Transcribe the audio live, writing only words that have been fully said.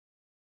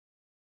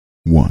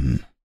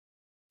1,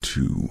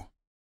 2,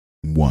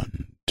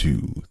 1,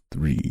 2,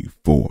 3,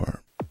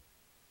 4.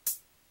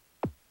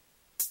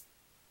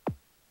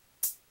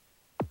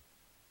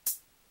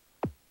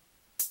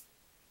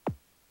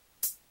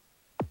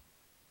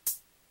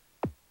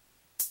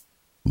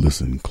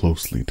 Listen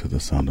closely to the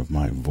sound of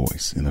my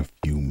voice. In a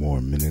few more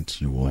minutes,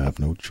 you will have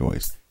no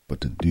choice but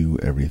to do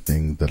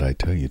everything that I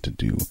tell you to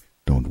do.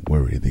 Don't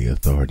worry, the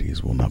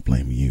authorities will not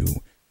blame you.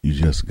 You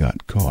just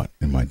got caught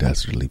in my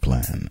dastardly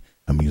plan,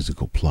 a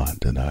musical plot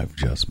that I've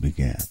just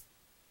began.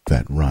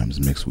 Fat rhymes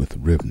mixed with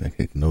rhythmic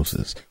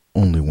hypnosis,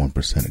 only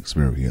 1%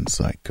 experience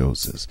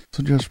psychosis.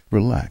 So just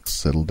relax,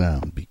 settle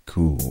down, be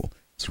cool,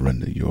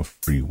 surrender your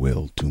free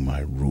will to my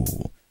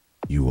rule.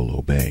 You will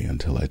obey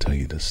until I tell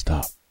you to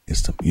stop.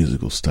 It's the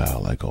musical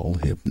style I call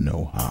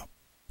Hypno-Hop.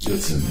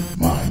 Listen,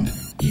 mind,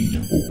 heed,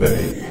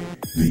 obey.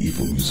 The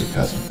evil music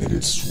has made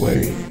its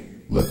sway.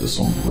 Let the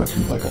song direct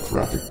you like a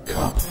traffic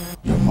cop.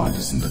 Your mind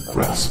is in the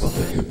grasp of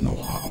the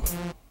Hypno-Hop.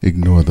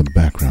 Ignore the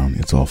background,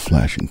 it's all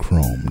flashing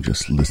chrome.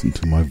 Just listen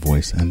to my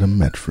voice and a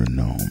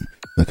metronome.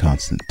 The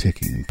constant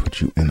ticking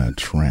puts you in a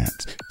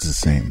trance. It's the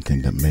same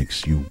thing that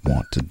makes you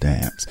want to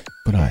dance.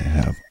 But I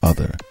have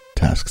other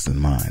tasks in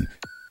mind.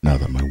 Now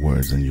that my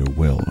words and your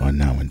will are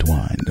now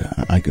entwined,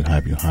 I could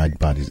have you hide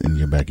bodies in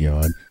your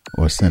backyard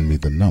or send me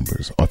the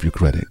numbers off your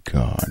credit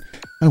card.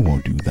 I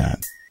won't do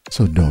that,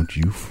 so don't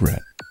you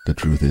fret. The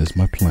truth is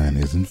my plan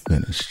isn't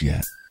finished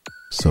yet.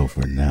 So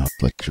for now,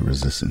 let your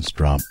resistance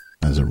drop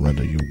and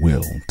surrender your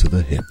will to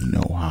the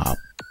Hypno-Hop.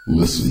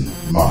 Listen,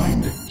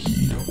 mind,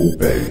 heed,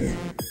 obey.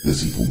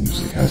 This evil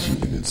music has you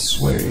in its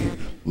sway.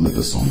 Let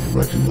the song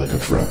direct you like a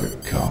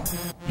traffic cop.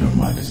 Your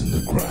mind is in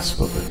the grasp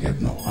of the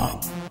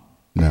Hypno-Hop.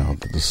 Now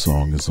that the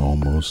song is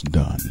almost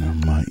done,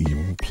 my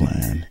evil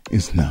plan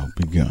is now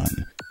begun.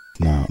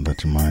 Now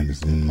that your mind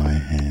is in my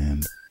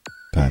hand,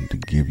 time to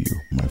give you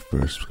my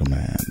first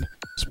command.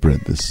 Spread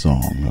this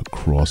song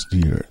across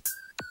the earth.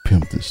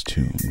 Pimp this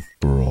tune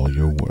for all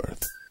you're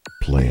worth.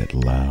 Play it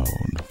loud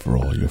for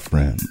all your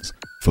friends.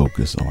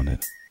 Focus on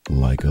it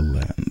like a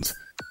lens.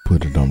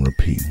 Put it on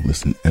repeat,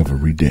 listen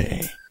every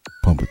day.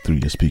 Pump it through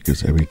your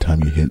speakers every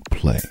time you hit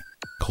play.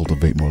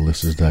 Cultivate more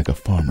listeners like a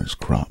farmer's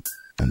crop.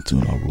 And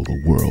soon I'll rule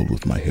the world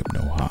with my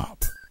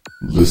Hypno-Hop.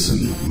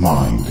 Listen,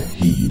 mind,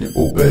 heed,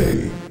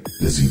 obey.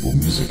 This evil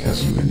music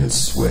has you in its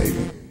sway.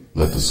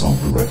 Let the song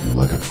direct you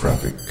like a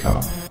traffic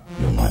cop.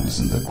 Your mind is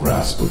in the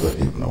grasp of the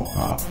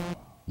Hypno-Hop.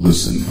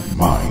 Listen,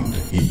 mind,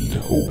 heed,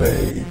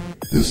 obey.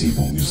 This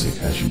evil music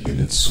has you in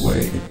its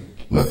sway.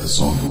 Let the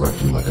song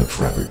direct you like a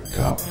traffic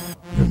cop.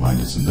 Your mind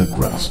is in the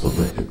grasp of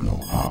the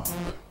Hypno-Hop.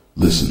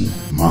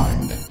 Listen,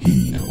 mind,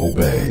 heed,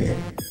 obey.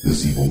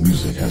 This evil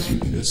music has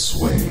you in its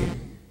sway.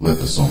 Let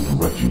the song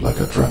direct you like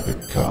a traffic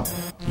cop.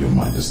 Your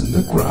mind is in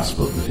the grasp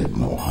of the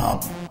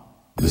Hypno-Hop.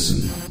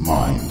 Listen,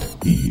 mind,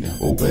 heed,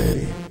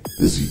 obey.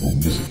 This evil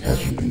music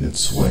has you in its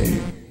sway.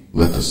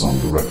 Let the song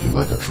direct you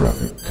like a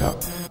traffic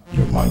cop.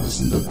 Your mind is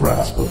in the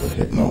grasp of the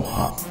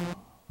Hypno-Hop.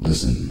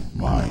 Listen,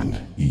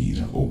 mind,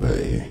 heed,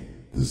 obey.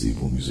 This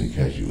evil music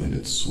has you in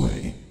its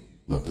sway.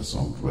 Let the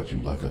song direct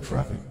you like a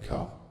traffic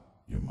cop.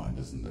 Your mind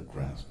is in the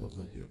grasp of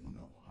the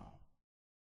Hypno-Hop.